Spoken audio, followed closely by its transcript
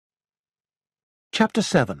Chapter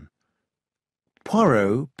 7.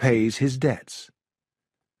 Poirot pays his debts.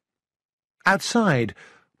 Outside,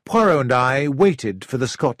 Poirot and I waited for the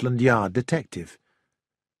Scotland Yard detective.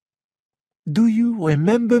 "Do you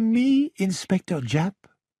remember me, Inspector Japp?"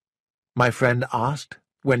 my friend asked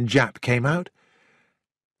when Japp came out.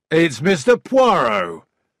 "It's Mr. Poirot,"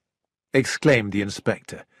 exclaimed the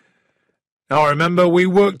inspector. "I remember we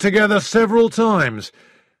worked together several times,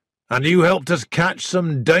 and you helped us catch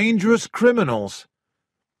some dangerous criminals."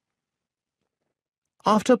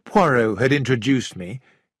 After Poirot had introduced me,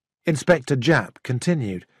 Inspector Japp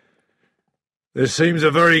continued. "This seems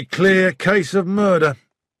a very clear case of murder,"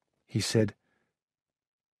 he said.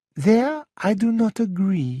 "There I do not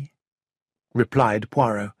agree," replied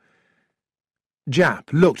Poirot.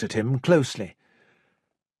 Japp looked at him closely.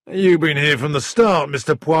 "You've been here from the start,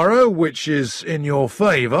 Mr. Poirot, which is in your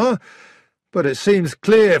favour, but it seems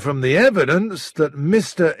clear from the evidence that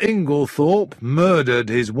Mr. Inglethorpe murdered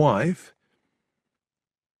his wife."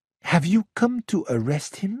 "Have you come to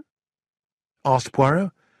arrest him?" asked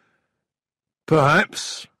Poirot.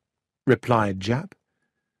 "Perhaps," replied Japp.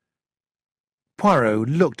 Poirot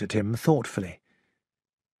looked at him thoughtfully.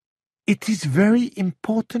 "It is very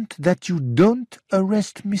important that you don't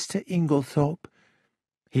arrest Mr. Inglethorpe,"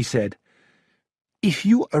 he said. "If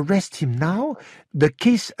you arrest him now, the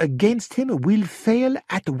case against him will fail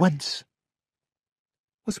at once."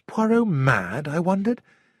 Was Poirot mad, I wondered?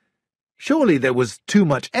 Surely there was too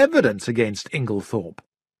much evidence against Inglethorpe.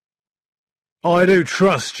 "I do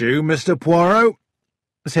trust you, Mr. Poirot,"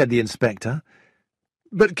 said the inspector.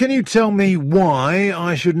 "But can you tell me why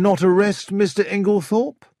I should not arrest Mr.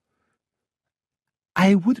 Inglethorpe?"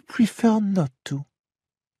 "I would prefer not to,"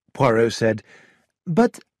 Poirot said,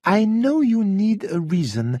 "but I know you need a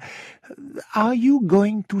reason. Are you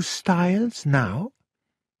going to Styles now?"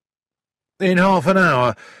 "In half an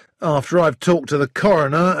hour, after I've talked to the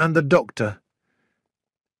coroner and the doctor."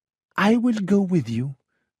 "I will go with you.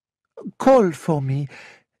 Call for me.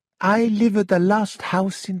 I live at the last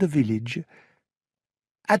house in the village.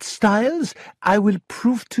 At Styles, I will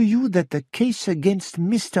prove to you that the case against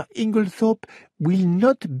Mr. Inglethorpe will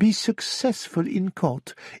not be successful in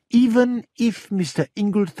court, even if Mr.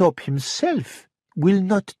 Inglethorpe himself will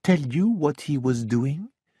not tell you what he was doing."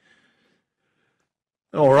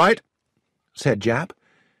 "All right," said Japp.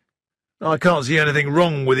 "I can't see anything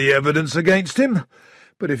wrong with the evidence against him,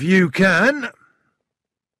 but if you can—"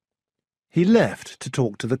 He left to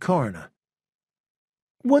talk to the coroner.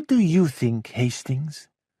 "What do you think, Hastings?"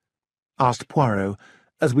 asked Poirot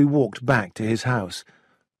as we walked back to his house.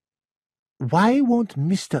 "Why won't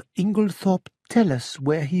Mr. Inglethorpe tell us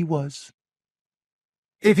where he was?"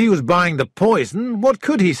 "If he was buying the poison, what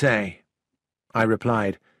could he say?" I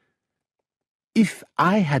replied. "If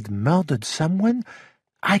I had murdered someone,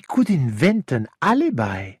 I could invent an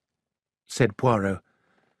alibi," said Poirot.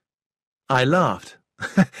 I laughed.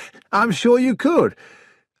 "I'm sure you could.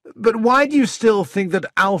 But why do you still think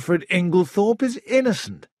that Alfred Inglethorpe is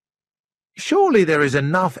innocent? Surely there is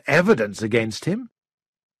enough evidence against him."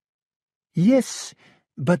 "Yes,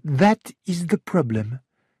 but that is the problem.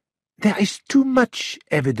 There is too much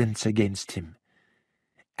evidence against him.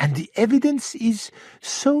 And the evidence is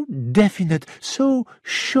so definite, so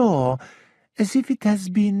sure, as if it has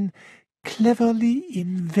been cleverly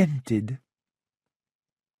invented."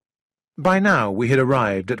 By now we had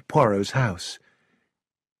arrived at Poirot's house.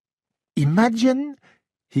 "Imagine,"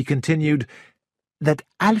 he continued, "that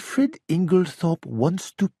Alfred Inglethorpe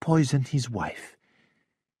wants to poison his wife.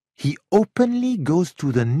 He openly goes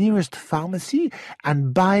to the nearest pharmacy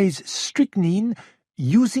and buys strychnine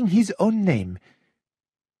using his own name.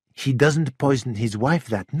 He doesn't poison his wife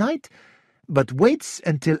that night, but waits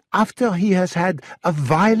until after he has had a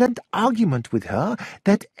violent argument with her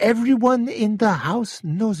that everyone in the house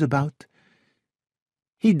knows about.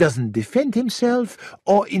 He doesn't defend himself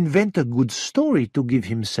or invent a good story to give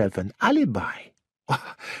himself an alibi.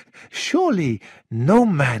 Surely no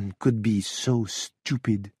man could be so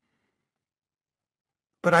stupid."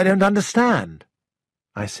 "But I don't understand,"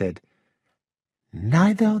 I said.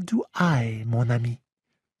 "Neither do I, mon ami,"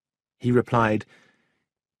 he replied.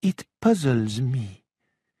 "It puzzles me.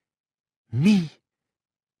 Me,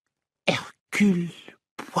 Hercule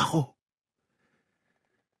Poirot."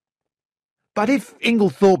 "But if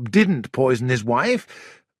Inglethorpe didn't poison his wife,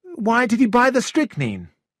 why did he buy the strychnine?"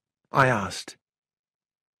 I asked.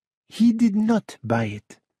 "He did not buy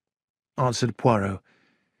it," answered Poirot.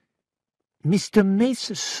 "Mr.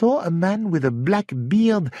 Mace saw a man with a black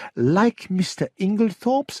beard like Mr.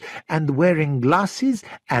 Inglethorpe's and wearing glasses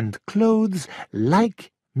and clothes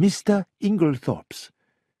like Mr. Inglethorpe's.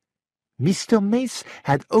 Mr. Mace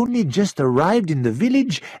had only just arrived in the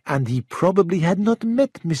village, and he probably had not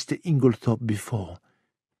met Mr. Inglethorpe before.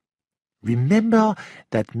 Remember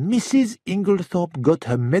that Mrs. Inglethorpe got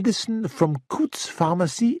her medicine from Coote's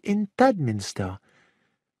pharmacy in Tadminster.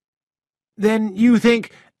 Then you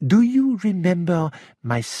think— Do you remember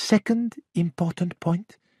my second important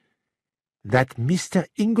point? That Mr.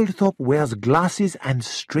 Inglethorpe wears glasses and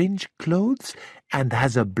strange clothes and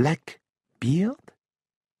has a black beard?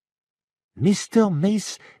 Mr.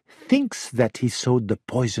 Mace thinks that he sold the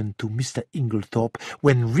poison to Mr. Inglethorpe,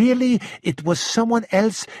 when really it was someone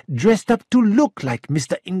else dressed up to look like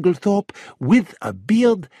Mr. Inglethorpe with a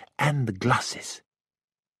beard and glasses.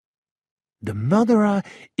 The murderer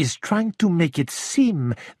is trying to make it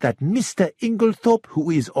seem that Mr. Inglethorpe, who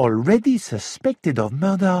is already suspected of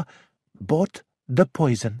murder, bought the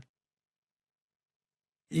poison.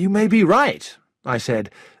 "You may be right," I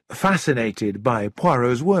said, fascinated by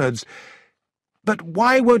Poirot's words. "But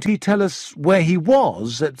why won't he tell us where he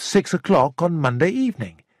was at 6 o'clock on Monday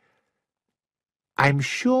evening?" "I'm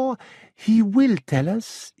sure he will tell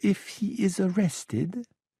us if he is arrested,"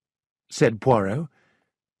 said Poirot.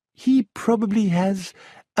 "He probably has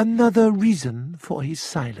another reason for his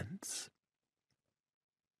silence."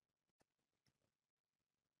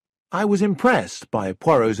 I was impressed by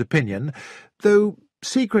Poirot's opinion, though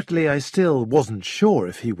secretly I still wasn't sure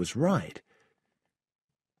if he was right.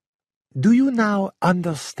 "Do you now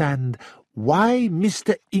understand why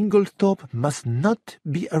Mr. Inglethorpe must not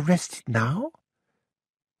be arrested now?"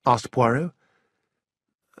 asked Poirot.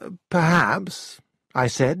 "Perhaps," I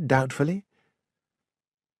said doubtfully.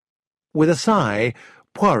 With a sigh,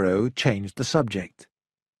 Poirot changed the subject.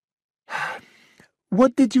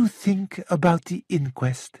 "What did you think about the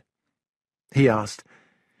inquest?" he asked.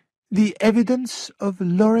 "The evidence of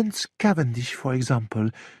Lawrence Cavendish, for example.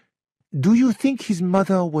 Do you think his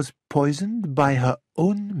mother was poisoned by her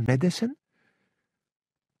own medicine?"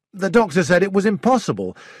 "The doctor said it was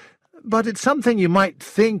impossible, but it's something you might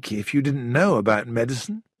think if you didn't know about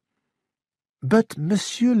medicine." "But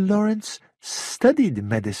Monsieur Lawrence studied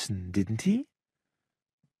medicine, didn't he?"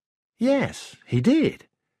 "Yes, he did,"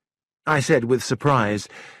 I said with surprise.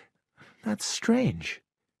 "That's strange."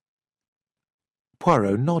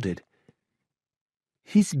 Poirot nodded.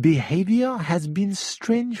 "His behavior has been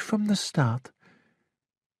strange from the start.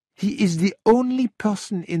 He is the only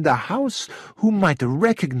person in the house who might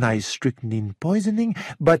recognize strychnine poisoning,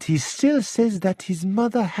 but he still says that his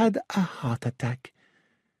mother had a heart attack.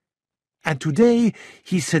 And today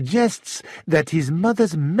he suggests that his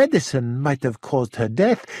mother's medicine might have caused her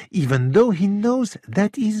death, even though he knows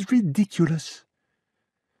that is ridiculous."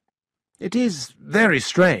 "It is very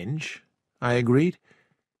strange," I agreed.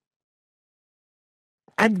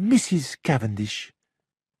 "And Mrs. Cavendish,"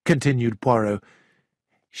 continued Poirot,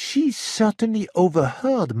 "she certainly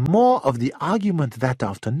overheard more of the argument that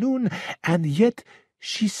afternoon, and yet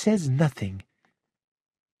she says nothing.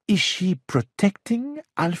 Is she protecting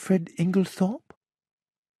Alfred Inglethorpe?"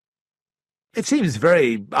 "It seems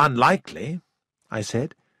very unlikely," I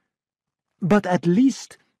said. "But at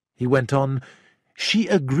least," he went on, "she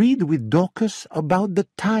agreed with Dorcas about the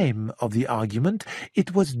time of the argument.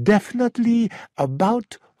 It was definitely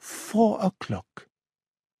about 4 o'clock.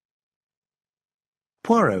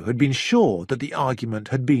 Poirot had been sure that the argument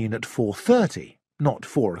had been at 4:30, not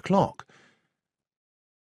 4 o'clock.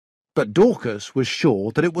 But Dorcas was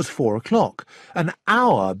sure that it was 4 o'clock, an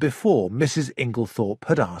hour before Mrs. Inglethorpe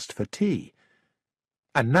had asked for tea.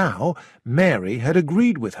 And now Mary had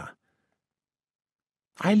agreed with her.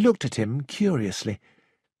 I looked at him curiously.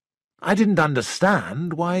 I didn't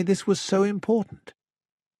understand why this was so important.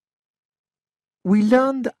 "We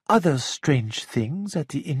learned other strange things at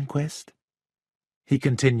the inquest," he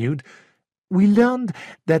continued. "We learned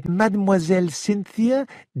that Mademoiselle Cynthia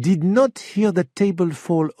did not hear the table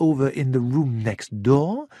fall over in the room next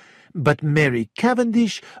door, but Mary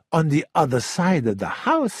Cavendish, on the other side of the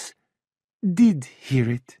house, did hear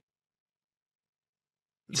it."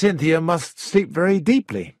 "Cynthia must sleep very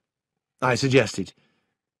deeply," I suggested.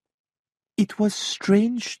 "It was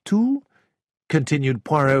strange, too," continued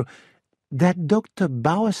Poirot, "that Dr.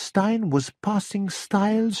 Bauerstein was passing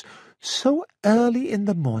Styles so early in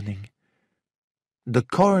the morning. The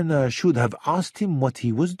coroner should have asked him what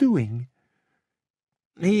he was doing."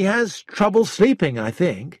 "He has trouble sleeping, I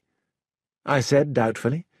think," I said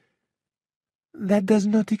doubtfully. "That does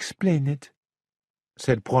not explain it,"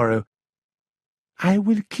 said Poirot. "I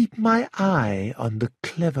will keep my eye on the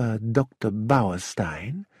clever Dr.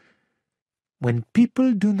 Bauerstein. When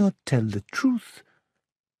people do not tell the truth,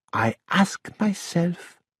 I ask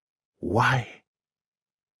myself why."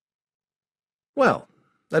 Well,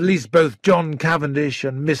 At least both John Cavendish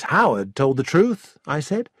and Miss Howard told the truth, I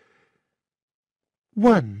said.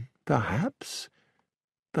 One, perhaps,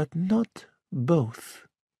 but not both,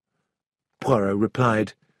 Poirot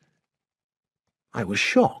replied. I was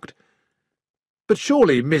shocked. But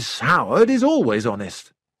surely Miss Howard is always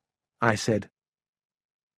honest, I said.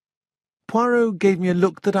 Poirot gave me a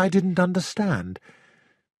look that I didn't understand.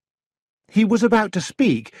 He was about to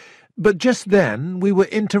speak, but just then we were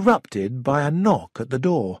interrupted by a knock at the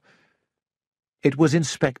door. It was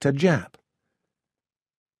Inspector Japp.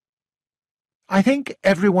 I think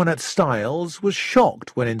everyone at Styles was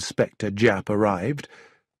shocked when Inspector Japp arrived,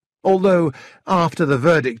 although after the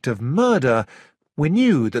verdict of murder we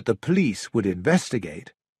knew that the police would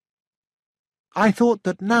investigate. I thought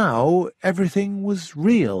that now everything was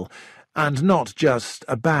real and not just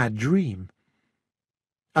a bad dream.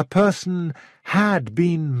 A person had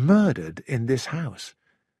been murdered in this house.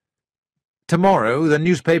 Tomorrow the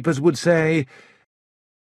newspapers would say,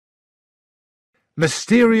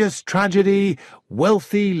 "Mysterious tragedy,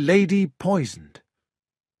 wealthy lady poisoned."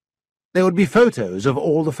 There would be photos of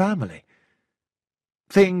all the family.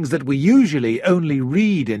 Things that we usually only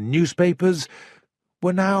read in newspapers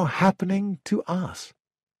were now happening to us.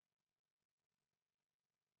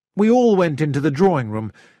 We all went into the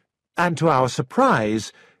drawing-room, and to our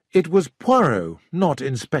surprise, it was Poirot, not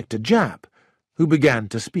Inspector Japp, who began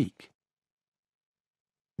to speak.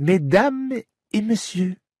 "Mesdames et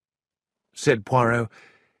messieurs," said Poirot,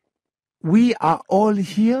 "we are all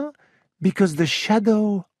here because the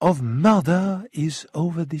shadow of murder is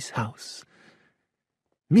over this house.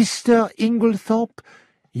 Mr. Inglethorpe,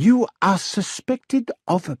 you are suspected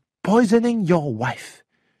of poisoning your wife."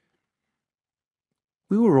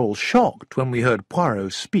 We were all shocked when we heard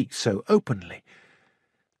Poirot speak so openly.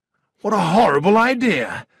 "What a horrible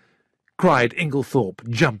idea!" cried Inglethorpe,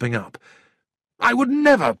 jumping up. "I would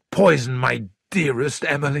never poison my dearest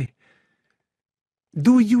Emily."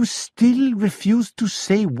 "Do you still refuse to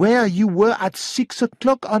say where you were at 6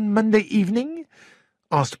 o'clock on Monday evening?"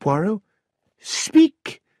 asked Poirot.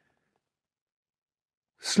 "Speak!"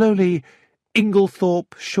 Slowly,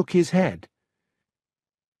 Inglethorpe shook his head.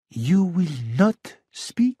 "You will not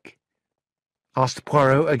speak?" asked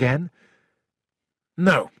Poirot again.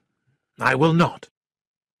 "No, I will not,"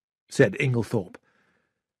 said Inglethorpe.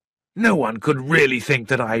 "No one could really think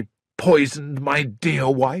that I poisoned my dear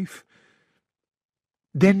wife."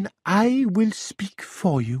 "Then I will speak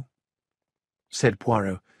for you," said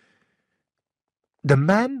Poirot. "The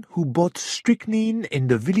man who bought strychnine in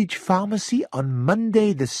the village pharmacy on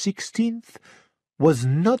Monday the 16th was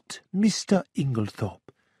not Mr.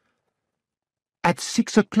 Inglethorpe. At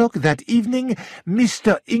 6 o'clock that evening,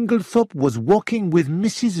 Mr. Inglethorpe was walking with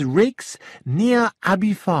Mrs. Raikes near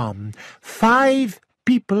Abbey Farm. 5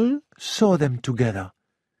 people saw them together.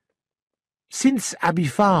 Since Abbey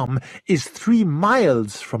Farm is 3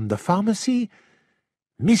 miles from the pharmacy,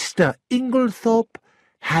 Mr. Inglethorpe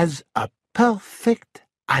has a perfect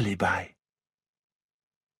alibi."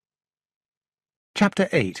 Chapter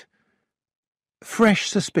 8. Fresh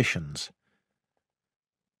Suspicions.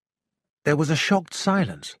 There was a shocked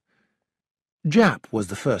silence. Japp was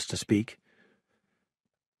the first to speak.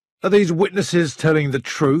 "Are these witnesses telling the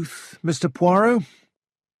truth, Mr. Poirot?"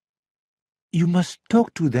 "You must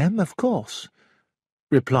talk to them, of course,"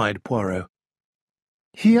 replied Poirot.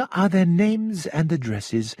 "Here are their names and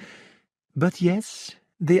addresses, but yes,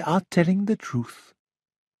 they are telling the truth."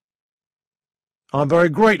 "I'm very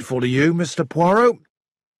grateful to you, Mr. Poirot,"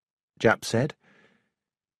 Japp said.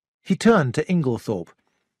 He turned to Inglethorpe.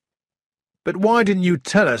 "But why didn't you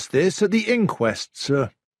tell us this at the inquest,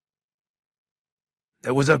 sir?"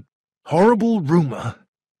 "There was a horrible rumour,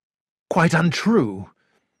 quite untrue,"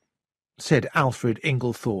 said Alfred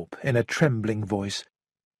Inglethorpe in a trembling voice.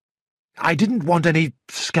 "I didn't want any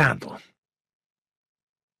scandal."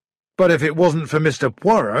 "But if it wasn't for Mr.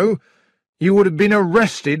 Poirot, you would have been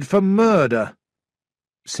arrested for murder,"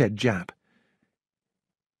 said Japp.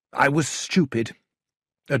 "I was stupid,"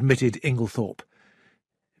 admitted Inglethorpe.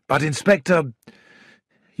 "But, Inspector,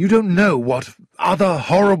 you don't know what other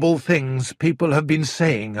horrible things people have been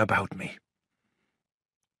saying about me."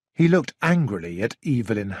 He looked angrily at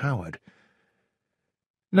Evelyn Howard.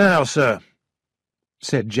 "Now, sir,"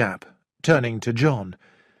 said Japp, turning to John,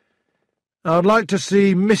 "I'd like to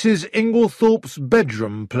see Mrs. Inglethorpe's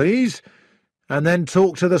bedroom, please, and then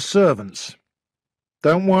talk to the servants.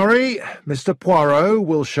 Don't worry, Mr. Poirot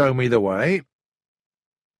will show me the way."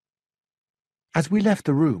 As we left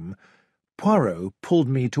the room, Poirot pulled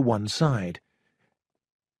me to one side.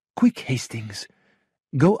 "Quick, Hastings.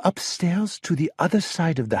 Go upstairs to the other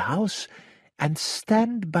side of the house and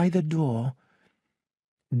stand by the door.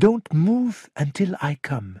 Don't move until I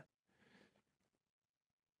come."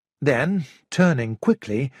 Then, turning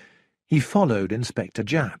quickly, he followed Inspector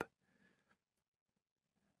Japp.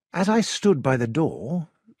 As I stood by the door,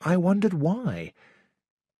 I wondered why.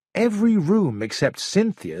 Every room except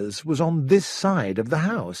Cynthia's was on this side of the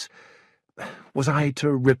house. Was I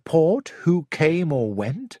to report who came or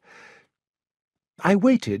went? I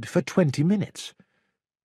waited for 20 minutes.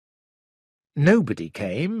 Nobody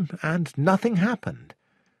came, and nothing happened.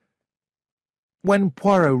 When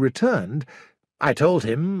Poirot returned, I told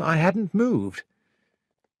him I hadn't moved.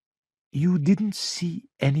 "You didn't see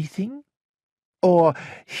anything? Or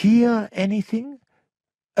hear anything?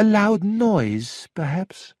 A loud noise,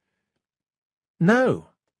 perhaps?" "No,"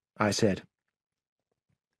 I said.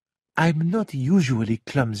 "I'm not usually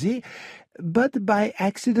clumsy, but by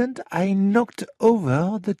accident I knocked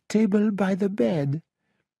over the table by the bed."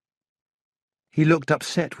 He looked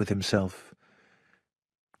upset with himself.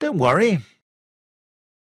 "Don't worry,"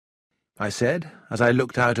 I said, as I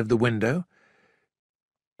looked out of the window.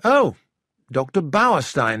 "Oh, Dr.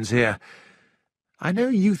 Bauerstein's here. I know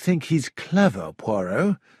you think he's clever,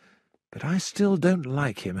 Poirot, but I still don't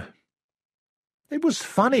like him. It was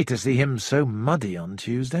funny to see him so muddy on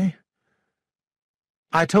Tuesday."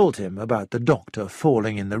 I told him about the doctor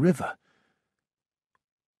falling in the river.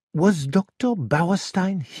 "Was Dr.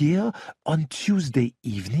 Bauerstein here on Tuesday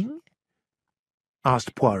evening?"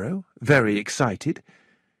 asked Poirot, very excited.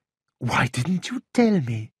 "Why didn't you tell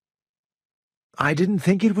me?" "I didn't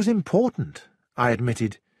think it was important," I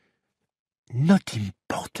admitted. "Not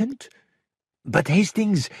important? But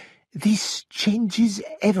Hastings, this changes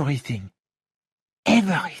everything.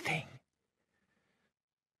 Everything."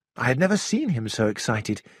 I had never seen him so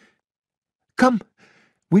excited. "Come,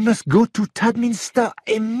 we must go to Tadminster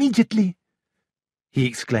immediately," he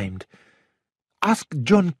exclaimed. "Ask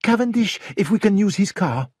John Cavendish if we can use his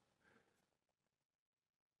car."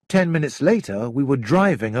 10 minutes later, we were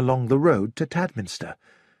driving along the road to Tadminster.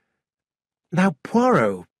 "Now,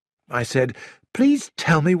 Poirot," I said, "please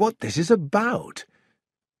tell me what this is about."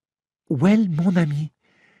 "Well, mon ami,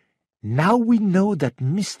 now we know that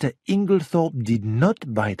Mr. Inglethorpe did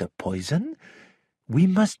not buy the poison, we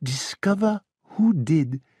must discover who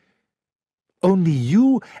did. Only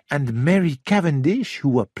you and Mary Cavendish, who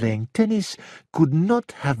were playing tennis, could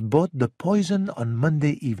not have bought the poison on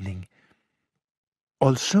Monday evening.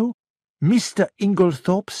 Also, Mr.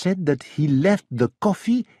 Inglethorpe said that he left the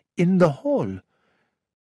coffee in the hall.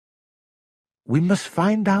 We must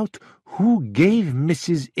find out who gave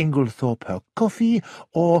Mrs. Inglethorpe her coffee,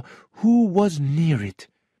 or who was near it.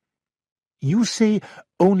 You say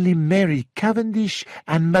only Mary Cavendish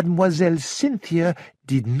and Mademoiselle Cynthia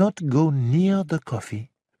did not go near the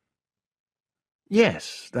coffee."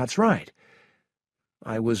 "Yes, that's right."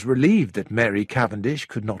 I was relieved that Mary Cavendish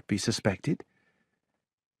could not be suspected.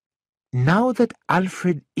 "Now that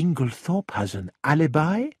Alfred Inglethorpe has an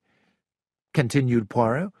alibi," continued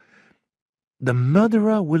Poirot, "the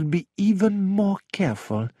murderer will be even more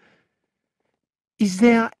careful. Is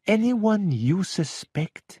there anyone you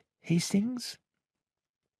suspect, Hastings?"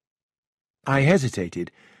 I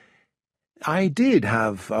hesitated. I did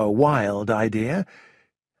have a wild idea.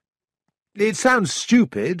 "It sounds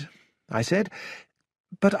stupid," I said,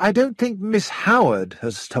 "but I don't think Miss Howard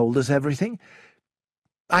has told us everything.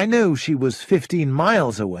 I know she was 15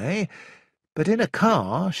 miles away, but in a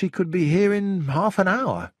car she could be here in half an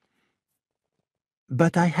hour."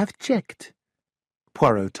 "But I have checked,"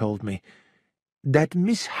 Poirot told me, "that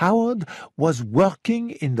Miss Howard was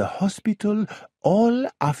working in the hospital all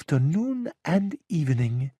afternoon and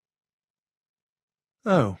evening."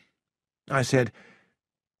 "Oh," I said,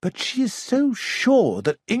 "but she is so sure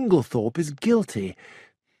that Inglethorpe is guilty.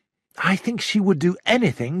 I think she would do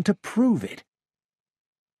anything to prove it.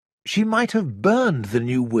 She might have burned the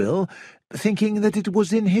new will, thinking that it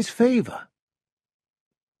was in his favour.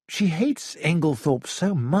 She hates Inglethorpe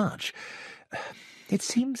so much. It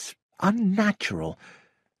seems unnatural.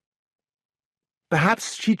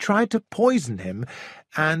 Perhaps she tried to poison him,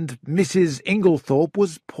 and Mrs. Inglethorpe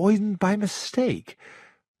was poisoned by mistake,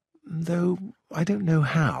 though I don't know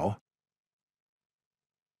how."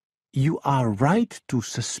 "You are right to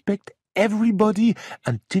suspect everybody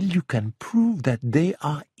until you can prove that they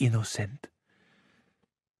are innocent."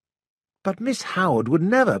 "But Miss Howard would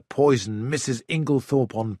never poison Mrs.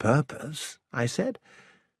 Inglethorpe on purpose," I said.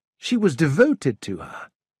 "She was devoted to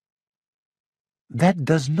her." "That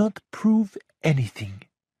does not prove anything,"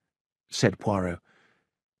 said Poirot.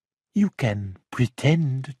 "You can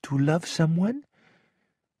pretend to love someone,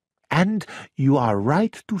 and you are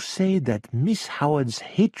right to say that Miss Howard's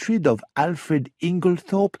hatred of Alfred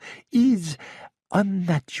Inglethorpe is,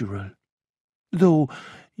 unnatural, though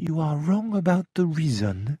you are wrong about the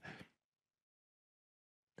reason.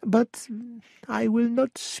 But I will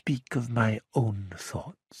not speak of my own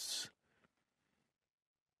thoughts."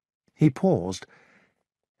 He paused.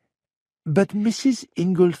 "But Mrs.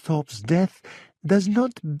 Inglethorpe's death does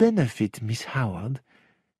not benefit Miss Howard.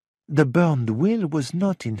 The burned will was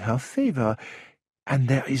not in her favour, and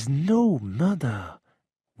there is no murder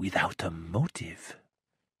without a motive."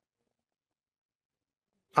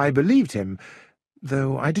 I believed him,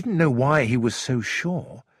 though I didn't know why he was so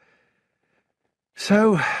sure.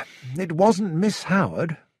 "So it wasn't Miss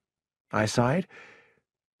Howard," I sighed.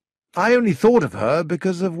 "I only thought of her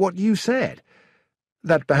because of what you said,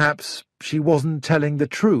 that perhaps she wasn't telling the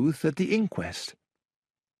truth at the inquest."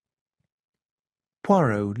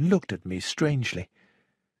 Poirot looked at me strangely.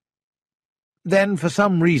 Then, for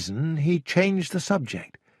some reason, he changed the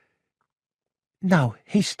subject. "Now,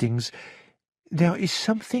 Hastings, there is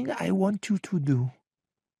something I want you to do.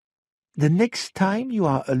 The next time you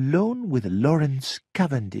are alone with Lawrence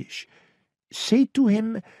Cavendish, say to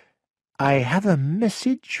him, 'I have a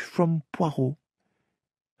message from Poirot.'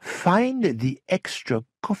 Find the extra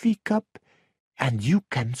coffee cup, and you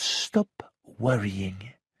can stop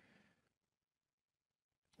worrying."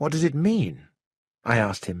 "What does it mean?" I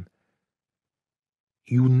asked him.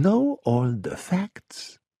 "You know all the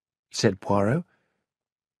facts," said Poirot.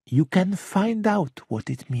 "You can find out what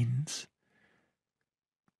it means."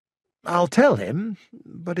 "I'll tell him,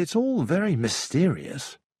 but it's all very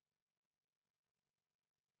mysterious."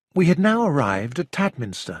 We had now arrived at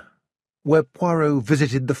Tadminster, where Poirot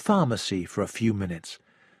visited the pharmacy for a few minutes.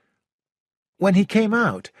 When he came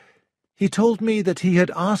out, he told me that he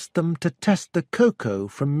had asked them to test the cocoa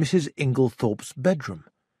from Mrs. Inglethorpe's bedroom.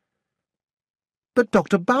 "But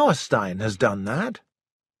Dr. Bauerstein has done that,"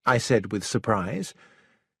 I said with surprise.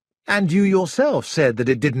 "And you yourself said that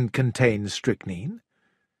it didn't contain strychnine."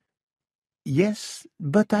 "Yes,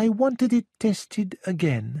 but I wanted it tested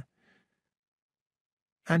again."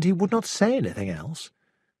 And he would not say anything else.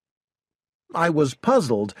 I was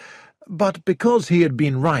puzzled, but because he had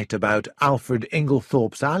been right about Alfred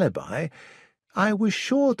Inglethorpe's alibi, I was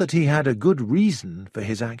sure that he had a good reason for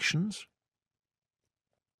his actions.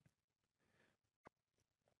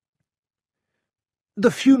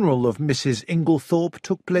 The funeral of Mrs. Inglethorpe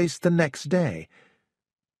took place the next day,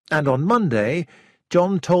 and on Monday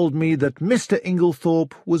John told me that Mr.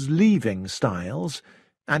 Inglethorpe was leaving Styles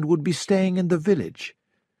and would be staying in the village.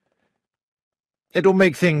 "It'll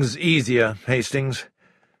make things easier, Hastings.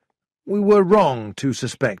 We were wrong to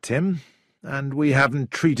suspect him, and we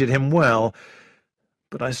haven't treated him well,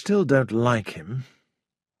 but I still don't like him.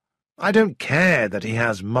 I don't care that he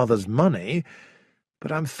has Mother's money,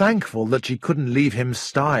 but I'm thankful that she couldn't leave him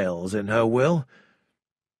Styles in her will.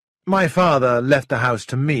 My father left the house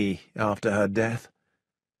to me after her death."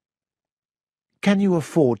 "Can you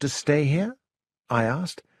afford to stay here?" I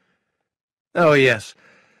asked. "Oh, yes.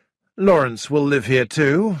 Lawrence will live here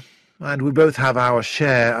too, and we both have our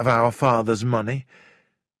share of our father's money.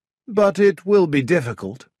 But it will be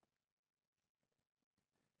difficult."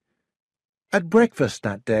 At breakfast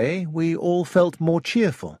that day we all felt more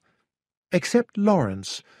cheerful, except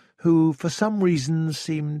Lawrence, who for some reason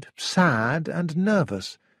seemed sad and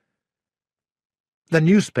nervous. The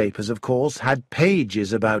newspapers, of course, had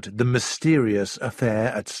pages about the mysterious affair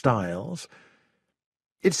at Styles.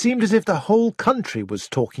 It seemed as if the whole country was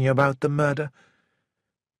talking about the murder.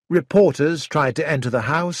 Reporters tried to enter the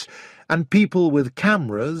house, and people with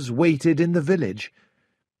cameras waited in the village.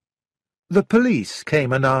 The police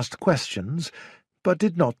came and asked questions, but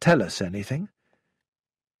did not tell us anything.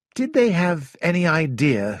 Did they have any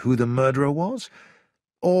idea who the murderer was,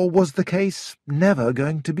 or was the case never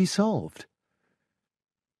going to be solved?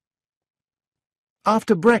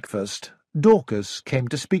 After breakfast, Dorcas came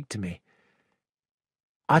to speak to me.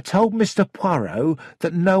 "I told Mr. Poirot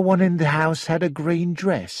that no one in the house had a green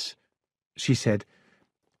dress," she said.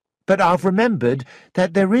 "But I've remembered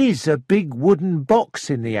that there is a big wooden box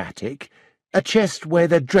in the attic, a chest where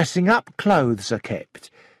the dressing-up clothes are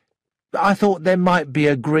kept. I thought there might be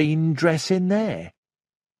a green dress in there."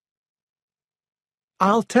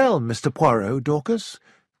 "I'll tell Mr. Poirot, Dorcas.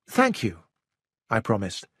 Thank you," I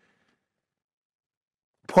promised.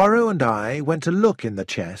 Poirot and I went to look in the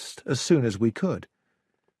chest as soon as we could.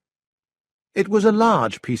 It was a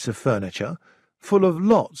large piece of furniture, full of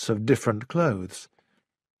lots of different clothes.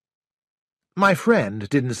 My friend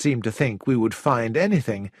didn't seem to think we would find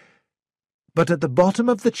anything, but at the bottom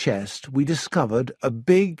of the chest we discovered a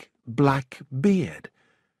big black beard.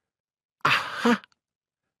 "Aha!"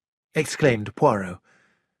 exclaimed Poirot.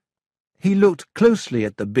 He looked closely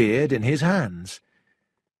at the beard in his hands.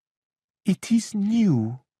 "It is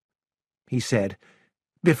new," he said,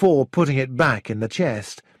 before putting it back in the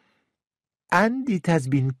chest, "and it has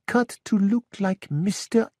been cut to look like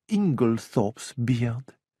Mr. Inglethorpe's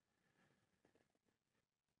beard."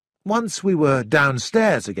 Once we were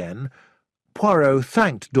downstairs again, Poirot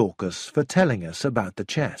thanked Dorcas for telling us about the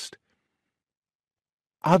chest.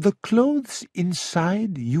 "Are the clothes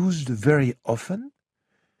inside used very often?"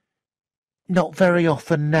 "Not very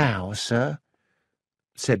often now, sir,"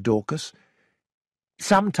 said Dorcas.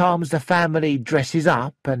 "Sometimes the family dresses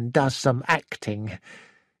up and does some acting.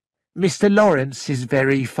 Mr. Lawrence is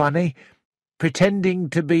very funny, pretending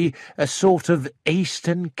to be a sort of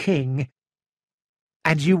Eastern king.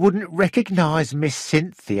 And you wouldn't recognise Miss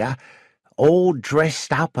Cynthia, all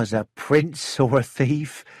dressed up as a prince or a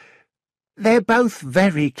thief. They're both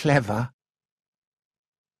very clever."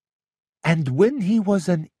 "And when he was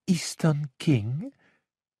an Eastern king,"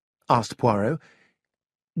 asked Poirot,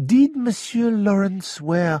 "did Monsieur Lawrence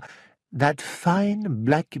wear that fine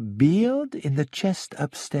black beard in the chest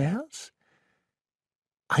upstairs?"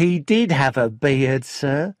 "He did have a beard,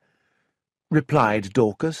 sir," replied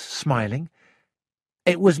Dorcas, smiling.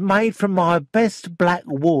 "It was made from my best black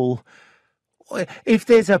wool. If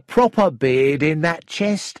there's a proper beard in that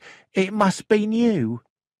chest, it must be new."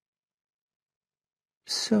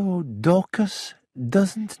 "So Dorcas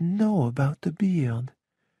doesn't know about the beard,"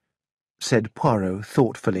 said Poirot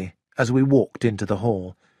thoughtfully as we walked into the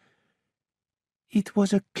hall. "It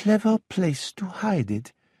was a clever place to hide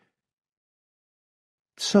it.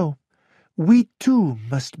 So we too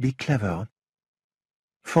must be clever.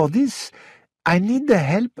 For this I need the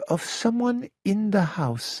help of someone in the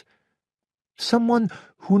house, someone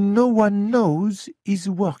who no one knows is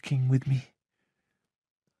working with me."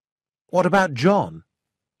 "What about John?"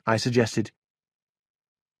 I suggested.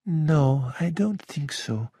 "No, I don't think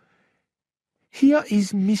so. Here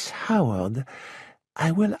is Miss Howard.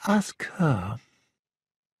 I will ask her."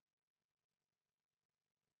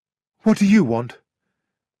 "What do you want?"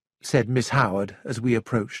 said Miss Howard as we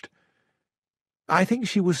approached. I think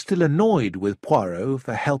she was still annoyed with Poirot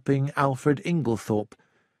for helping Alfred Inglethorpe.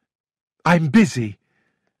 "I'm busy."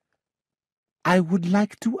 "I would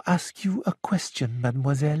like to ask you a question,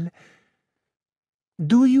 mademoiselle.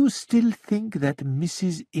 Do you still think that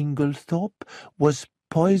Mrs. Inglethorpe was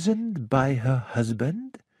poisoned by her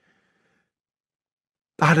husband?"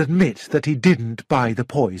 "I'll admit that he didn't buy the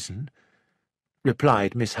poison,"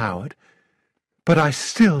 replied Miss Howard, "but I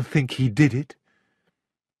still think he did it."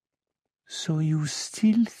 "So you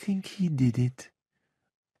still think he did it?"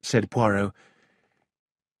 said Poirot.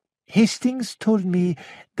 "Hastings told me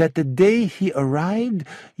that the day he arrived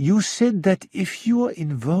you said that if you were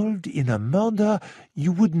involved in a murder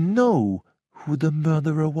you would know who the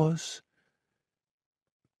murderer was."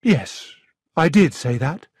 "Yes, I did say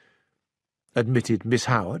that," admitted Miss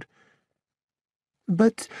Howard.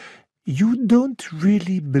 "But you don't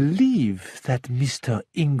really believe that Mr.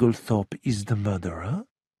 Inglethorpe is the murderer?"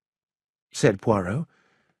 said Poirot.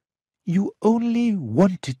 "You only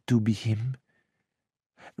want it to be him.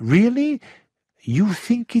 Really, you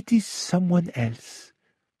think it is someone else?"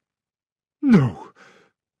 "No,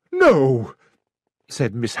 no,"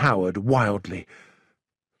 said Miss Howard wildly.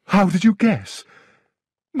 "How did you guess?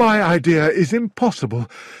 My idea is impossible.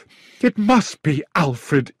 It must be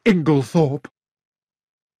Alfred Inglethorpe."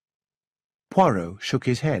 Poirot shook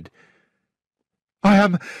his head. "I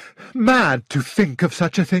am mad to think of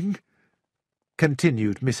such a thing,"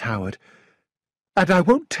 continued Miss Howard, "and I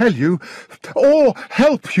won't tell you or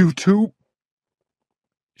help you to—"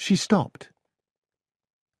 She stopped.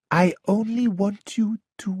 "I only want you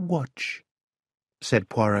to watch," said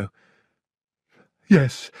Poirot.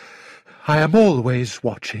 "Yes, I am always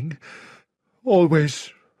watching,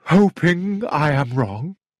 always hoping I am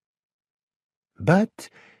wrong." "But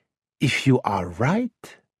if you are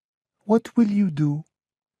right, what will you do?"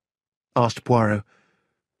 asked Poirot.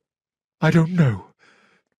 "I don't know.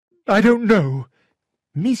 I don't know."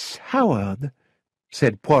 "Miss Howard,"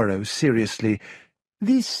 said Poirot seriously,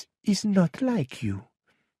 "this is not like you."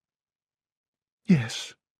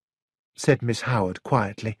 "Yes," said Miss Howard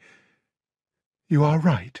quietly. "You are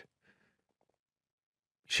right."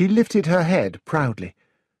 She lifted her head proudly.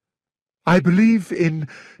 "I believe in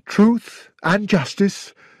truth and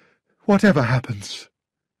justice, whatever happens."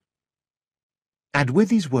 And with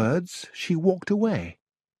these words she walked away.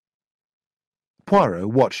 Poirot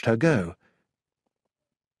watched her go.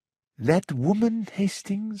 "That woman,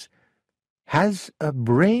 Hastings, has a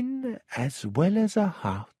brain as well as a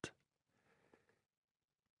heart."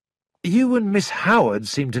 "You and Miss Howard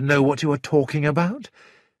seem to know what you are talking about,"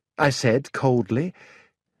 I said coldly.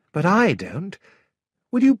 "But I don't.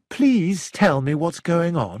 Will you please tell me what's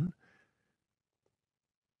going on?"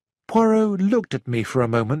 Poirot looked at me for a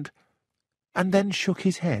moment, and then shook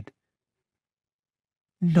his head.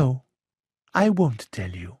 "No, I won't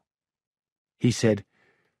tell you," he said.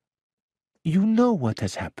 "You know what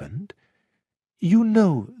has happened. You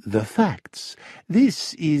know the facts.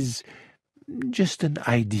 This is just an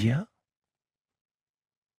idea."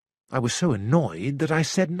 I was so annoyed that I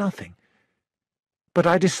said nothing. But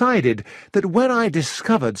I decided that when I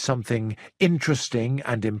discovered something interesting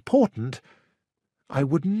and important, I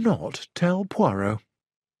would not tell Poirot.